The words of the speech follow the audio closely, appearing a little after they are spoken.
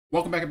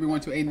Welcome back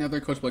everyone to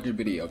another Coach Bludger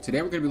video.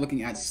 Today we're going to be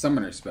looking at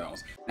summoner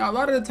spells. Now a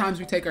lot of the times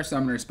we take our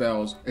summoner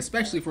spells,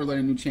 especially if we're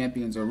learning new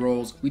champions or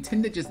roles, we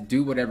tend to just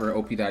do whatever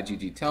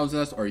op.gg tells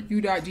us, or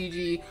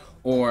u.gg,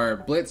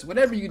 or Blitz,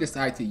 whatever you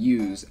decide to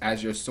use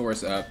as your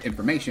source of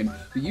information,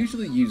 we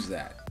usually use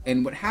that.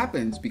 And what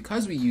happens,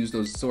 because we use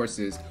those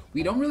sources,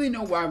 we don't really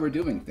know why we're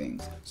doing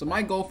things. So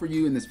my goal for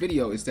you in this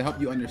video is to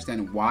help you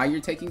understand why you're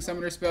taking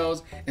summoner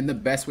spells and the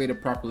best way to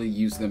properly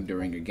use them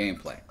during your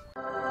gameplay.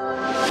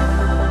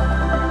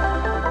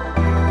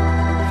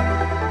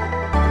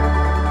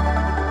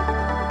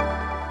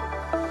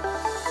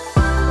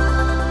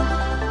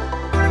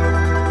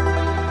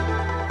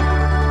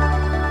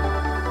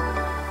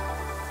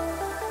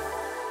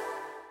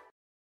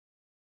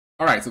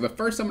 Alright, so the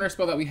first summoner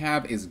spell that we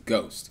have is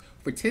Ghost.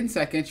 For 10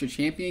 seconds, your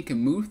champion can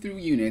move through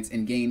units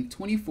and gain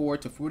 24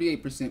 to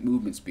 48%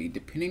 movement speed,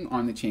 depending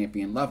on the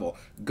champion level.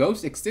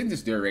 Ghost extends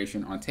its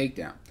duration on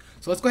takedown.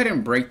 So let's go ahead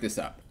and break this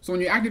up. So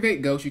when you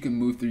activate Ghost, you can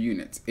move through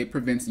units. It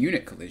prevents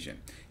unit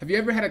collision. Have you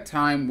ever had a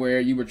time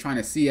where you were trying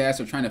to CS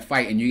or trying to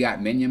fight and you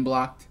got minion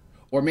blocked?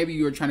 Or maybe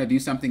you were trying to do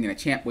something and a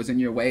champ was in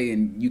your way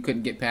and you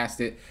couldn't get past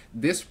it.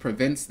 This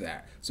prevents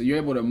that. So you're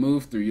able to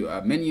move through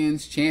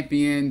minions,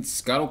 champions,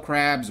 scuttle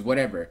crabs,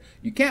 whatever.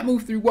 You can't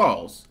move through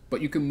walls, but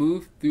you can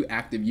move through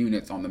active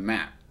units on the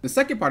map. The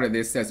second part of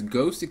this says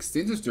Ghost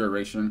extends its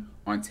duration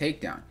on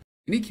takedown.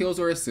 Any kills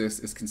or assists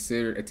is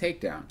considered a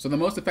takedown. So the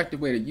most effective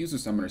way to use a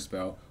summoner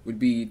spell would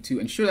be to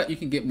ensure that you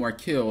can get more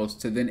kills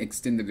to then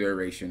extend the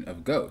duration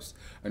of Ghost.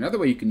 Another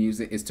way you can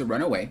use it is to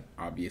run away.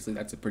 Obviously,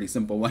 that's a pretty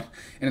simple one.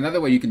 And another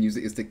way you can use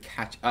it is to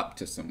catch up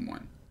to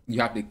someone. You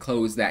have to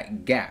close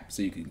that gap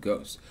so you can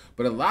ghost.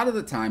 But a lot of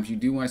the times you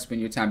do want to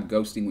spend your time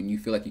ghosting when you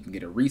feel like you can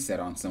get a reset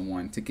on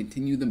someone to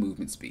continue the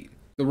movement speed.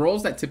 The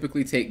roles that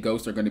typically take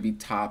Ghost are going to be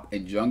top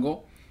and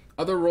jungle.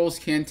 Other roles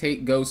can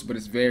take Ghost, but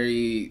it's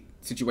very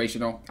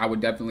situational. I would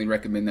definitely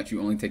recommend that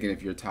you only take it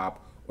if you're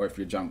top or if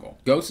you're jungle.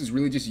 Ghost is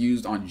really just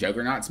used on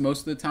juggernauts most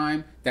of the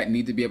time that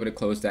need to be able to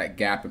close that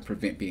gap and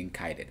prevent being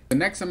kited. The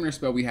next summoner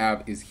spell we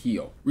have is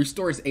Heal.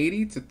 Restores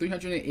 80 to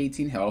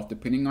 318 health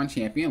depending on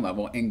champion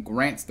level and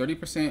grants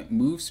 30%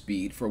 move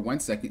speed for 1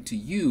 second to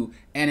you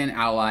and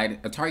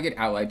a target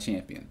allied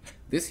champion.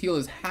 This heal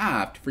is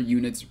halved for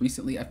units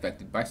recently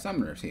affected by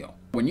Summoner's Heal.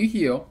 When you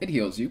heal, it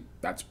heals you.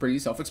 That's pretty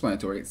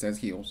self-explanatory. It says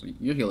heal, so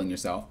you're healing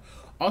yourself.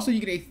 Also,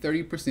 you get a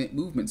 30%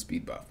 movement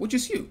speed buff, which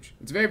is huge.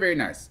 It's very, very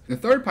nice. The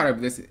third part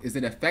of this is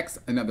it affects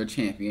another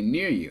champion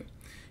near you.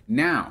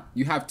 Now,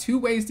 you have two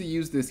ways to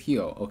use this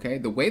heal, okay?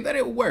 The way that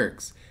it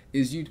works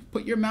is you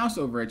put your mouse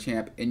over a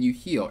champ and you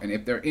heal. And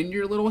if they're in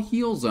your little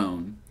heal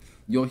zone,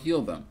 you'll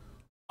heal them.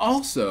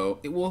 Also,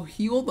 it will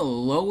heal the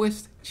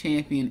lowest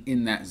champion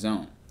in that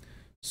zone.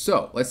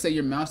 So, let's say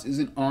your mouse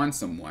isn't on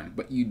someone,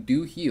 but you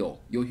do heal.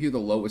 You'll heal the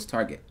lowest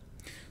target.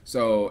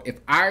 So, if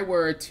I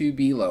were to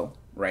be low,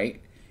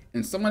 right?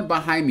 And someone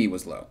behind me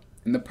was low,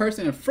 and the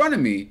person in front of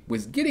me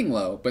was getting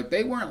low, but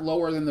they weren't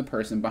lower than the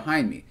person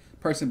behind me. The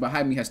person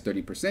behind me has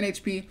 30%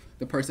 HP,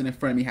 the person in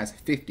front of me has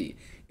 50.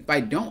 If I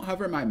don't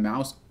hover my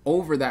mouse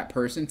over that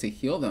person to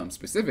heal them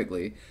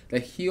specifically, the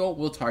heal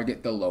will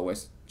target the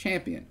lowest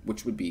champion,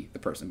 which would be the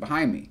person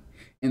behind me.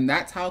 And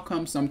that's how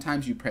come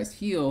sometimes you press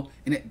heal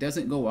and it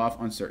doesn't go off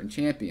on certain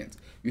champions.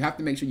 You have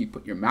to make sure you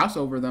put your mouse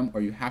over them,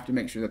 or you have to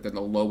make sure that they're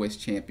the lowest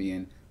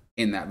champion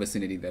in that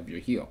vicinity of your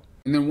heal.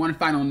 And then one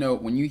final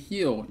note, when you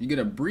heal, you get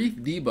a brief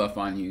debuff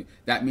on you.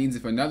 That means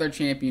if another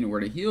champion were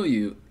to heal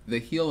you, the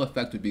heal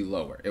effect would be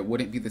lower. It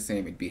wouldn't be the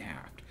same, it'd be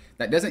halved.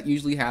 That doesn't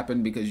usually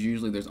happen because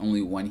usually there's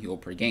only one heal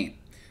per game.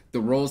 The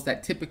roles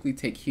that typically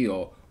take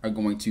heal are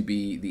going to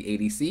be the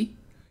ADC,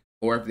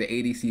 or if the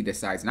ADC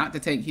decides not to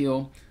take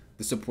heal,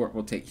 the support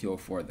will take heal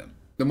for them.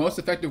 The most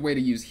effective way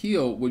to use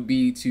heal would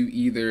be to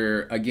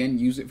either, again,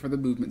 use it for the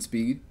movement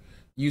speed,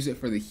 use it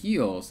for the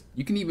heals.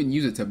 You can even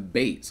use it to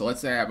bait. So let's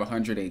say I have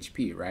 100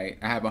 HP, right?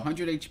 I have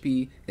 100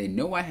 HP, they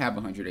know I have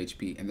 100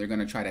 HP, and they're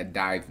gonna try to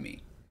dive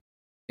me.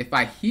 If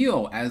I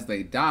heal as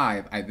they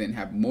dive, I then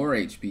have more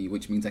HP,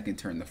 which means I can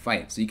turn the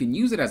fight. So you can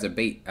use it as a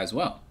bait as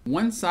well.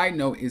 One side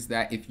note is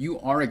that if you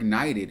are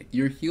ignited,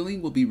 your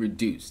healing will be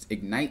reduced.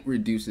 Ignite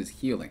reduces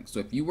healing. So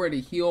if you were to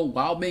heal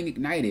while being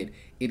ignited,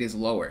 it is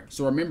lower.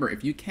 So remember,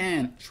 if you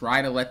can,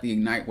 try to let the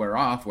ignite wear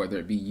off, whether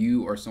it be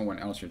you or someone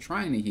else you're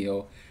trying to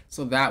heal,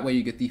 so that way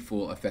you get the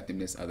full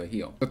effectiveness of the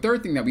heal. The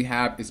third thing that we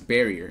have is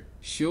Barrier.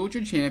 Shield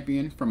your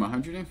champion from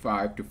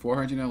 105 to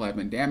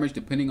 411 damage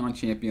depending on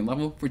champion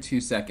level for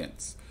 2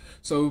 seconds.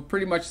 So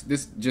pretty much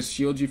this just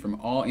shields you from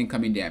all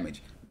incoming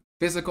damage.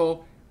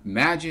 Physical,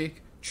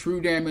 magic,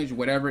 true damage,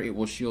 whatever, it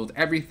will shield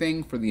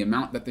everything for the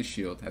amount that the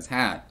shield has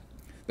had.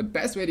 The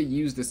best way to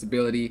use this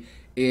ability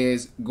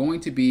is going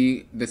to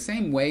be the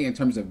same way in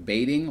terms of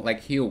baiting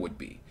like heal would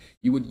be.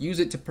 You would use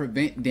it to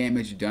prevent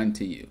damage done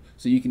to you.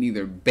 So you can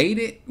either bait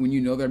it when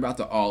you know they're about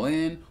to all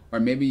in,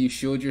 or maybe you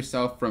shield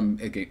yourself from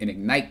an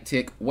ignite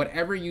tick.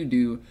 Whatever you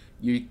do,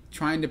 you're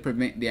trying to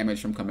prevent damage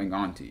from coming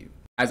onto you.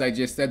 As I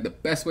just said, the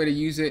best way to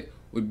use it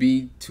would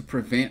be to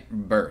prevent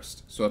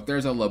burst. So if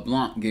there's a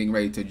LeBlanc getting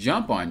ready to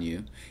jump on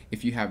you,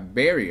 if you have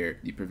barrier,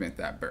 you prevent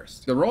that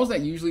burst. The roles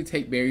that usually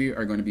take barrier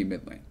are going to be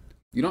mid lane.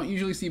 You don't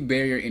usually see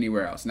barrier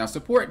anywhere else. Now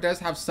support does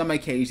have some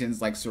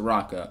occasions like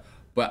Soraka,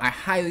 but I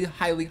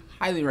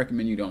highly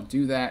recommend you don't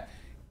do that,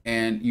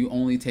 and you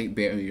only take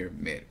barrier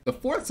mid. The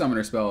fourth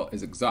summoner spell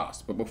is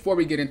exhaust, but before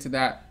we get into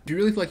that, if you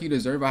really feel like you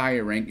deserve a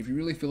higher rank, if you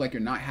really feel like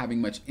you're not having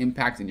much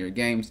impact in your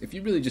games, if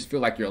you really just feel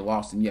like you're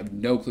lost and you have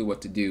no clue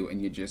what to do and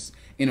you're just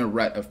in a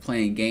rut of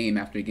playing game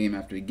after game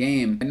after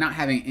game and not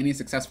having any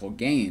successful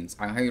gains,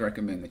 I highly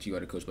recommend that you go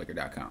to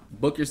CoachBlaker.com.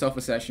 Book yourself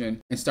a session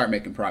and start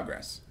making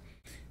progress.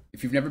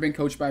 If you've never been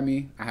coached by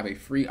me, I have a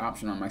free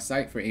option on my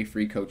site for a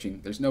free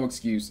coaching. There's no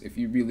excuse. If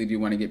you really do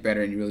want to get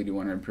better and you really do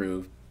want to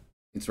improve,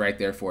 it's right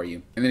there for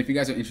you. And then if you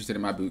guys are interested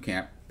in my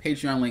bootcamp,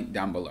 Patreon link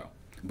down below.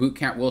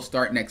 Bootcamp will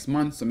start next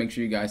month, so make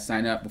sure you guys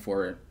sign up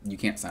before you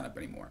can't sign up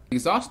anymore.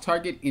 Exhaust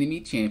target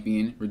enemy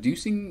champion,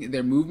 reducing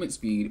their movement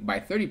speed by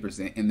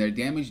 30% and their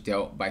damage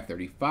dealt by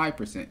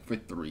 35% for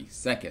 3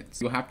 seconds.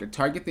 You'll have to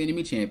target the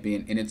enemy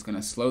champion and it's going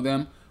to slow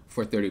them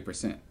for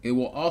 30%. It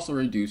will also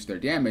reduce their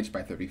damage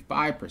by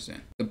 35%.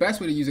 The best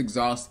way to use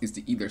exhaust is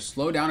to either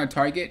slow down a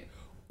target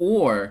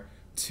or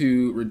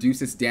to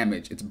reduce its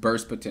damage, its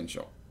burst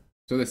potential.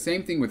 So the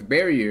same thing with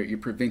barrier, you're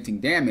preventing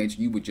damage,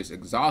 you would just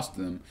exhaust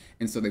them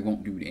and so they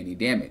won't do any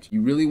damage.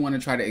 You really want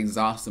to try to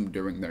exhaust them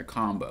during their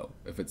combo.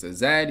 If it's a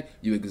Zed,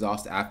 you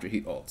exhaust after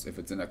he ults. If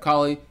it's an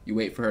Akali, you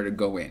wait for her to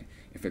go in.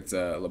 If it's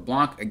a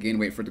LeBlanc, again,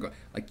 wait for it to go.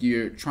 Like,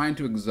 you're trying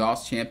to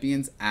exhaust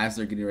champions as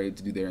they're getting ready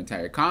to do their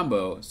entire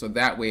combo, so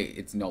that way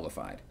it's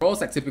nullified.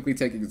 Roles that typically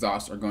take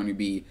exhaust are going to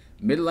be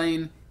mid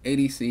lane,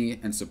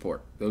 ADC, and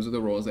support. Those are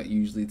the roles that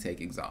usually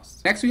take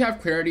exhaust. Next we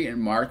have Clarity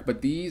and Mark,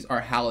 but these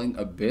are Howling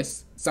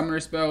Abyss summoner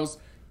spells.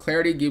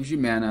 Clarity gives you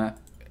mana,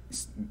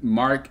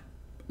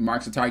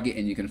 marks a target,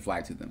 and you can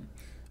fly to them.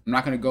 I'm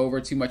not going to go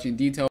over too much in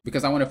detail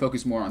because I want to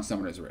focus more on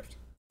Summoner's Rift.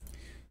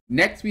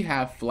 Next we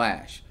have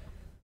Flash.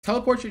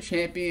 Teleport your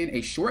champion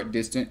a short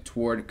distance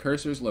toward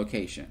cursor's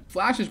location.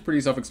 Flash is pretty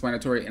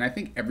self-explanatory, and I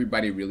think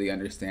everybody really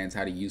understands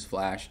how to use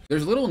Flash.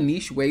 There's little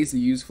niche ways to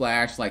use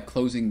Flash, like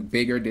closing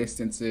bigger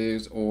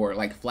distances or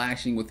like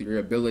flashing with your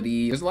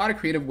ability. There's a lot of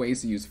creative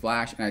ways to use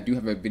Flash, and I do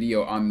have a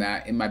video on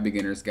that in my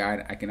beginner's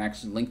guide. I can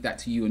actually link that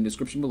to you in the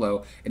description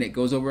below, and it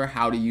goes over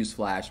how to use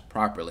Flash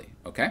properly,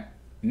 okay?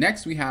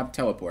 Next, we have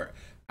Teleport.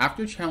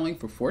 After channeling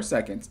for 4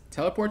 seconds,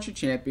 teleport your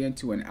champion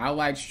to an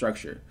allied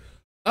structure.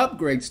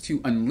 Upgrades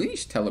to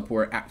Unleash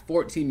Teleport at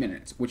 14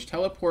 minutes, which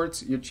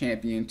teleports your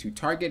champion to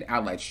target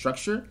allied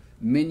structure,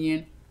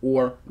 minion,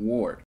 or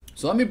ward.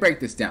 So let me break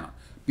this down.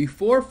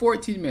 Before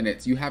 14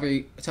 minutes, you have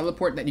a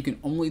teleport that you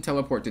can only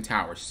teleport to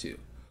towers to.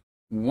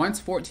 Once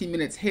 14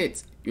 minutes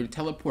hits, your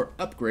teleport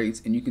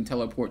upgrades and you can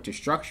teleport to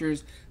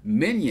structures,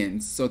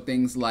 minions, so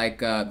things like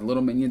the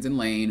little minions in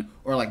lane,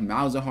 or like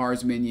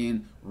Malzahar's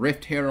minion,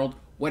 Rift Herald,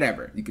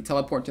 whatever. You can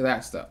teleport to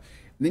that stuff.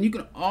 And then you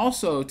can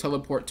also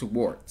teleport to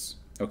wards,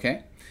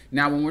 okay?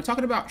 Now, when we're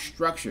talking about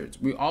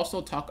structures, we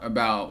also talk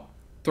about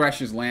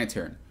Thresh's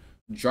Lantern,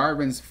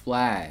 Jarvan's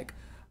Flag.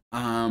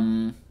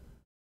 I'm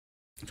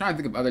trying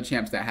to think of other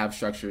champs that have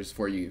structures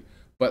for you,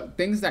 but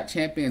things that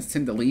champions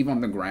tend to leave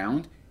on the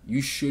ground,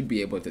 you should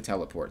be able to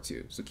teleport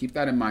to. So keep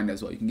that in mind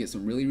as well. You can get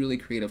some really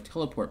creative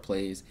teleport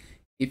plays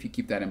if you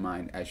keep that in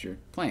mind as you're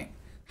playing.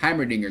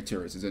 Heimerdinger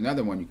turrets is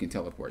another one you can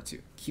teleport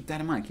to. Keep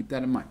that in mind, keep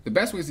that in mind. The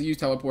best ways to use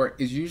teleport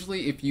is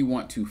usually if you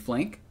want to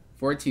flank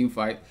for a team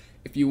fight,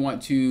 if you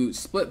want to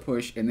split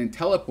push and then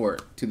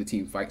teleport to the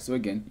team fight. So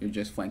again, you're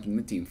just flanking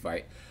the team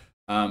fight.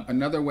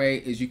 Another way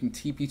is you can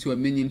TP to a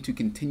minion to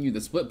continue the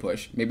split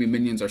push. Maybe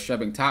minions are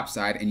shoving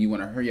topside and you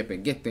want to hurry up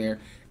and get there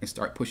and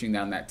start pushing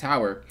down that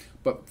tower.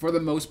 But for the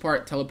most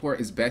part,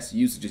 teleport is best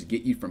used to just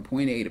get you from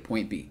point A to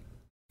point B.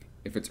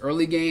 If it's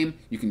early game,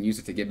 you can use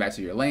it to get back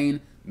to your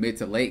lane. Mid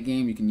to late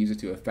game, you can use it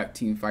to affect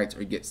team fights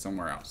or get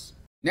somewhere else.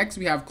 Next,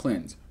 we have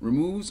Cleanse.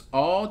 Removes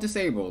all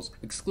disables,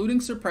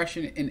 excluding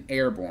suppression and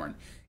airborne,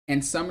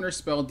 and summoner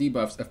spell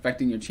debuffs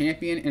affecting your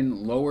champion,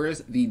 and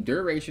lowers the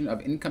duration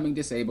of incoming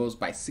disables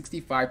by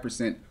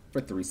 65%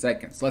 for 3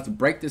 seconds. Let's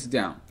break this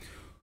down.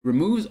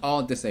 Removes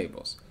all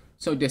disables.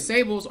 So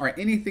disables are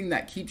anything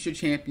that keeps your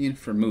champion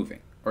from moving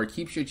or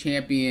keeps your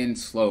champion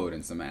slowed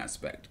in some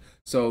aspect.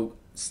 So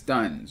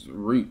stuns,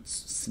 roots,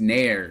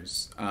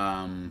 snares,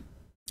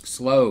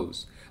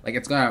 slows. Like,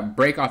 it's gonna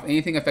break off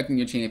anything affecting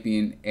your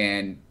champion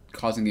and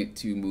causing it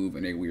to move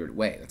in a weird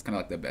way. That's kind of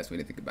like the best way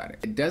to think about it.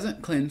 It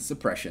doesn't cleanse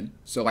suppression.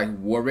 So like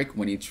Warwick,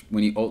 when he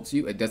ults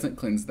you, it doesn't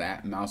cleanse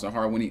that.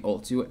 Malzahar, when he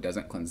ults you, it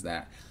doesn't cleanse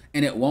that.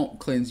 And it won't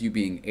cleanse you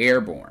being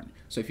airborne.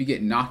 So if you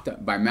get knocked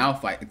up by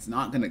Malphite, it's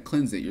not gonna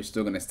cleanse it. You're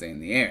still gonna stay in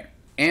the air.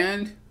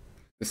 And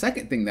the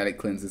second thing that it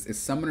cleanses is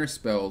summoner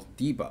spell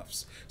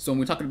debuffs. So when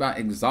we're talking about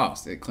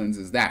exhaust, it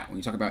cleanses that. When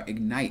you talk about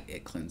ignite,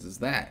 it cleanses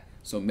that.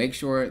 So make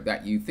sure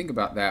that you think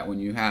about that when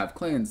you have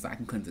cleanse. I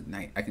can cleanse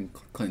ignite, I can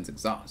cleanse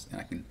exhaust, and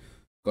I can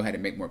go ahead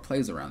and make more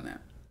plays around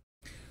that.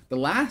 The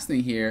last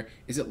thing here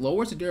is it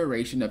lowers the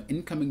duration of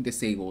incoming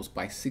disables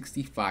by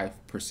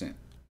 65%.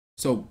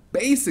 So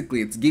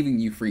basically it's giving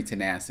you free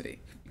tenacity.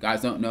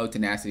 guys don't know,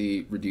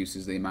 tenacity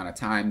reduces the amount of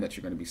time that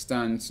you're going to be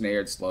stunned,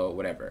 snared, slow,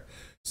 whatever.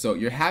 So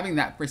you're having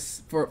that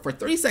for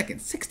 3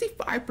 seconds,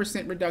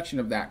 65% reduction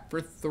of that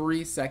for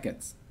 3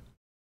 seconds.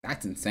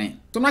 That's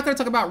insane. So I'm not going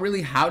to talk about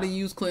really how to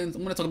use cleanse.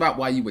 I'm going to talk about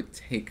why you would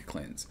take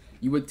cleanse.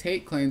 You would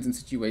take cleanse in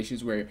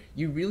situations where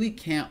you really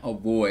can't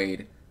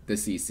avoid the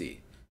CC.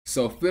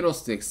 So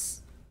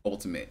Fiddlesticks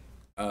ultimate,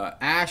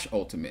 Ashe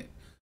ultimate,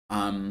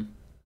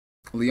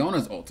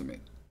 Leona's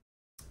ultimate.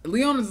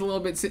 Leona's a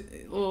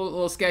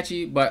little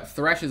sketchy, but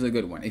Thresh is a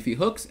good one. If he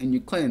hooks and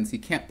you cleanse, he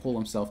can't pull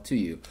himself to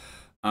you.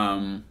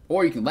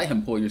 Or you can let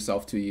him pull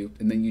yourself to you,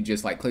 and then you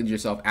just like cleanse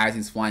yourself as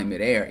he's flying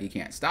midair. He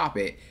can't stop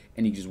it,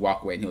 and you just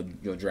walk away, and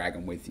you'll drag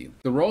him with you.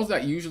 The roles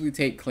that usually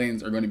take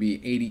cleanse are going to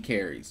be AD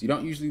carries. You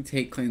don't usually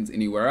take cleanse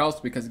anywhere else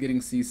because getting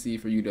CC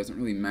for you doesn't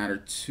really matter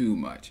too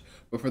much.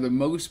 But for the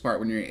most part,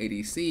 when you're an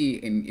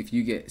ADC, and if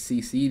you get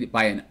CC'd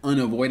by an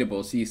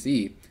unavoidable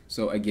CC,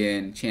 so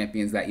again,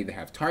 champions that either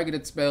have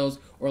targeted spells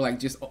or like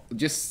just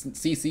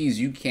CCs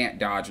you can't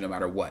dodge no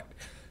matter what,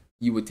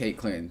 you would take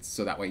cleanse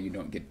so that way you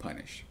don't get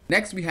punished.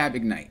 Next we have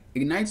Ignite.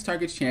 Ignite's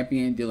targets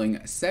champion dealing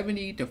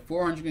 70 to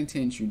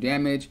 410 true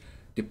damage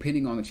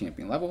depending on the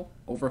champion level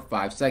over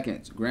 5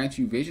 seconds. Grants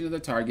you vision of the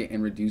target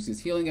and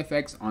reduces healing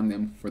effects on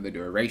them for the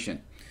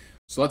duration.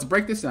 So let's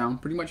break this down.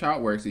 Pretty much how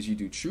it works is you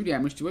do true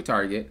damage to a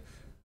target.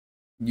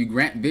 You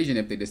grant vision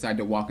if they decide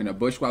to walk in a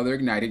bush while they're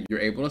ignited. You're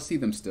able to see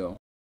them still.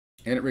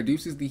 And it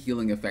reduces the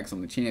healing effects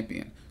on the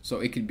champion. So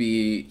it could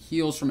be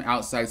heals from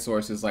outside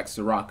sources like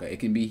Soraka. It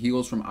can be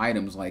heals from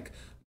items like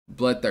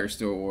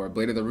Bloodthirster or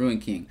Blade of the Ruin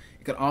King.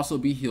 It could also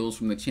be heals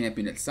from the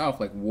champion itself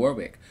like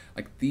Warwick.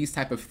 Like these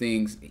type of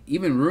things,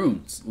 even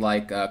runes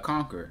like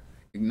Conquer.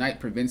 Ignite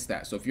prevents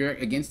that. So if you're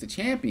against a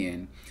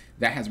champion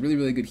that has really,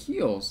 really good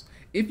heals,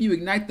 if you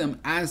ignite them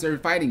as they're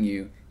fighting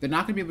you, they're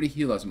not going to be able to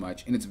heal as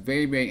much, and it's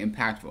very, very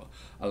impactful.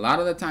 A lot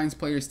of the times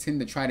players tend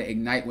to try to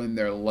ignite when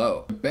they're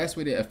low. The best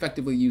way to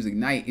effectively use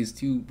Ignite is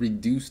to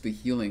reduce the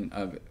healing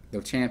of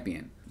the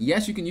champion.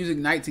 Yes, you can use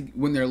Ignite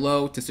when they're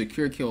low to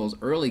secure kills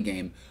early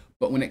game,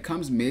 but when it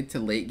comes mid to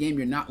late game,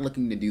 you're not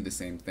looking to do the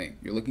same thing.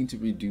 You're looking to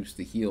reduce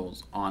the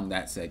heals on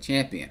that said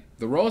champion.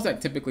 The roles that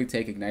typically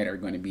take Ignite are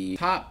going to be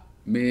top,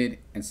 mid,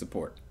 and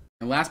support.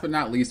 And last but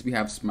not least, we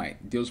have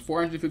Smite. Deals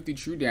 450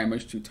 true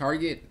damage to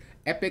target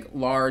epic,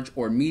 large,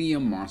 or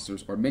medium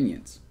monsters or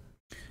minions.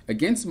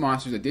 Against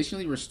monsters,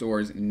 additionally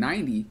restores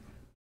 90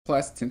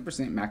 plus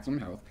 10%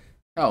 maximum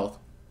health,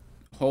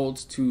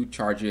 holds 2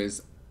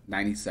 charges,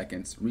 90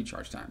 seconds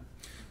recharge time.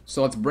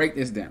 So let's break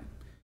this down.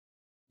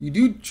 You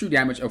do true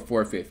damage of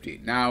 450.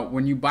 Now,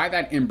 when you buy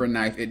that Ember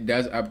Knife, it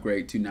does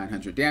upgrade to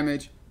 900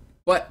 damage.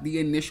 But the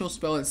initial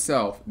spell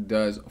itself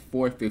does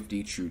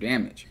 450 true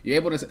damage. You're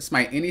able to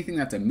smite anything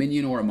that's a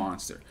minion or a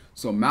monster.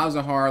 So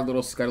Malzahar,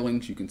 little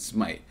scuttlings, you can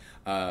smite.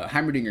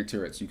 Heimerdinger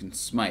turrets, you can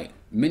smite.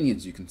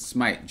 Minions, you can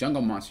smite.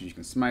 Jungle monsters, you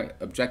can smite.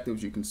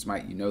 Objectives, you can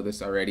smite. You know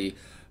this already.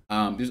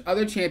 There's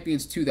other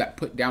champions too that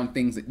put down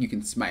things that you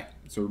can smite.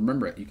 So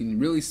remember it. You can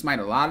really smite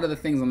a lot of the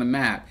things on the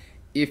map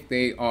if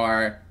they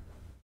are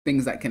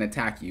things that can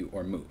attack you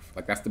or move.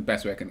 Like that's the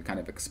best way I can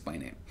kind of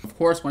explain it. Of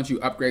course, once you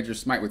upgrade your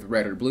smite with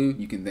red or blue,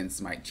 you can then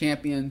smite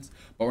champions,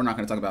 but we're not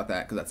going to talk about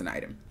that because that's an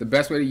item. The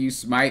best way to use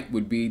smite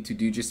would be to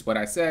do just what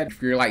I said.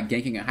 If you're like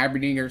ganking a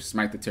Heimerdinger,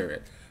 smite the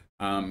turret.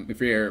 If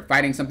you're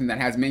fighting something that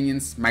has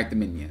minions, smite the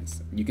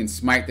minions. You can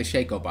smite the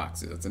Shaco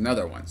boxes. That's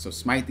another one. So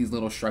smite these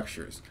little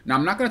structures. Now,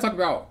 I'm not going to talk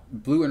about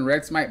blue and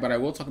red smite, but I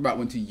will talk about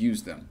when to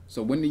use them.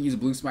 So when to use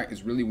blue smite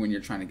is really when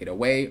you're trying to get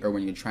away or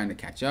when you're trying to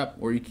catch up,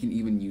 or you can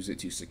even use it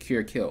to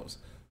secure kills.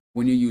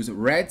 When you use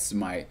red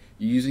smite,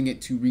 you're using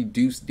it to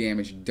reduce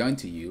damage done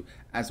to you,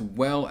 as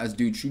well as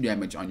do true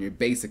damage on your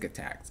basic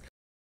attacks.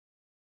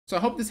 So I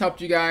hope this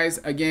helped you guys.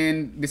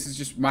 Again, this is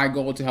just my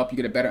goal to help you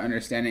get a better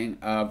understanding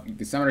of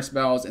the summoner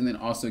spells and then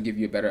also give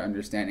you a better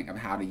understanding of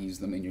how to use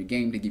them in your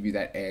game to give you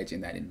that edge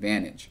and that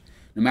advantage.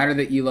 No matter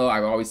the elo,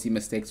 I always see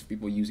mistakes of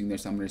people using their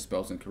summoner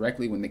spells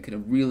incorrectly when they could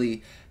have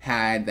really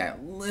had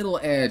that little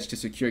edge to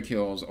secure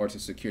kills or to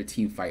secure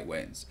team fight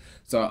wins.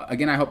 So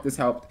again, I hope this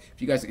helped.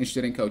 If you guys are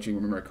interested in coaching,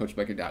 remember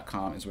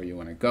CoachBlecker.com is where you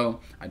want to go.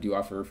 I do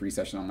offer a free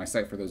session on my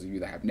site for those of you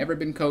that have never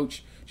been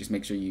coached. Just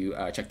make sure you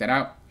check that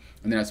out.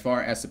 And then as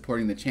far as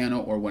supporting the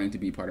channel or wanting to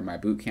be part of my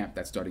boot camp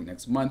that's starting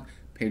next month,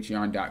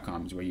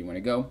 patreon.com is where you want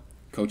to go.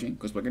 Coaching,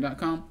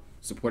 CoachBlecker.com.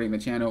 Supporting the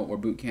channel or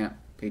boot camp,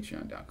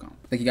 patreon.com.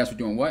 Thank you guys for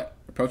doing what?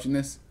 Approaching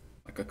this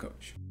like a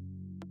coach.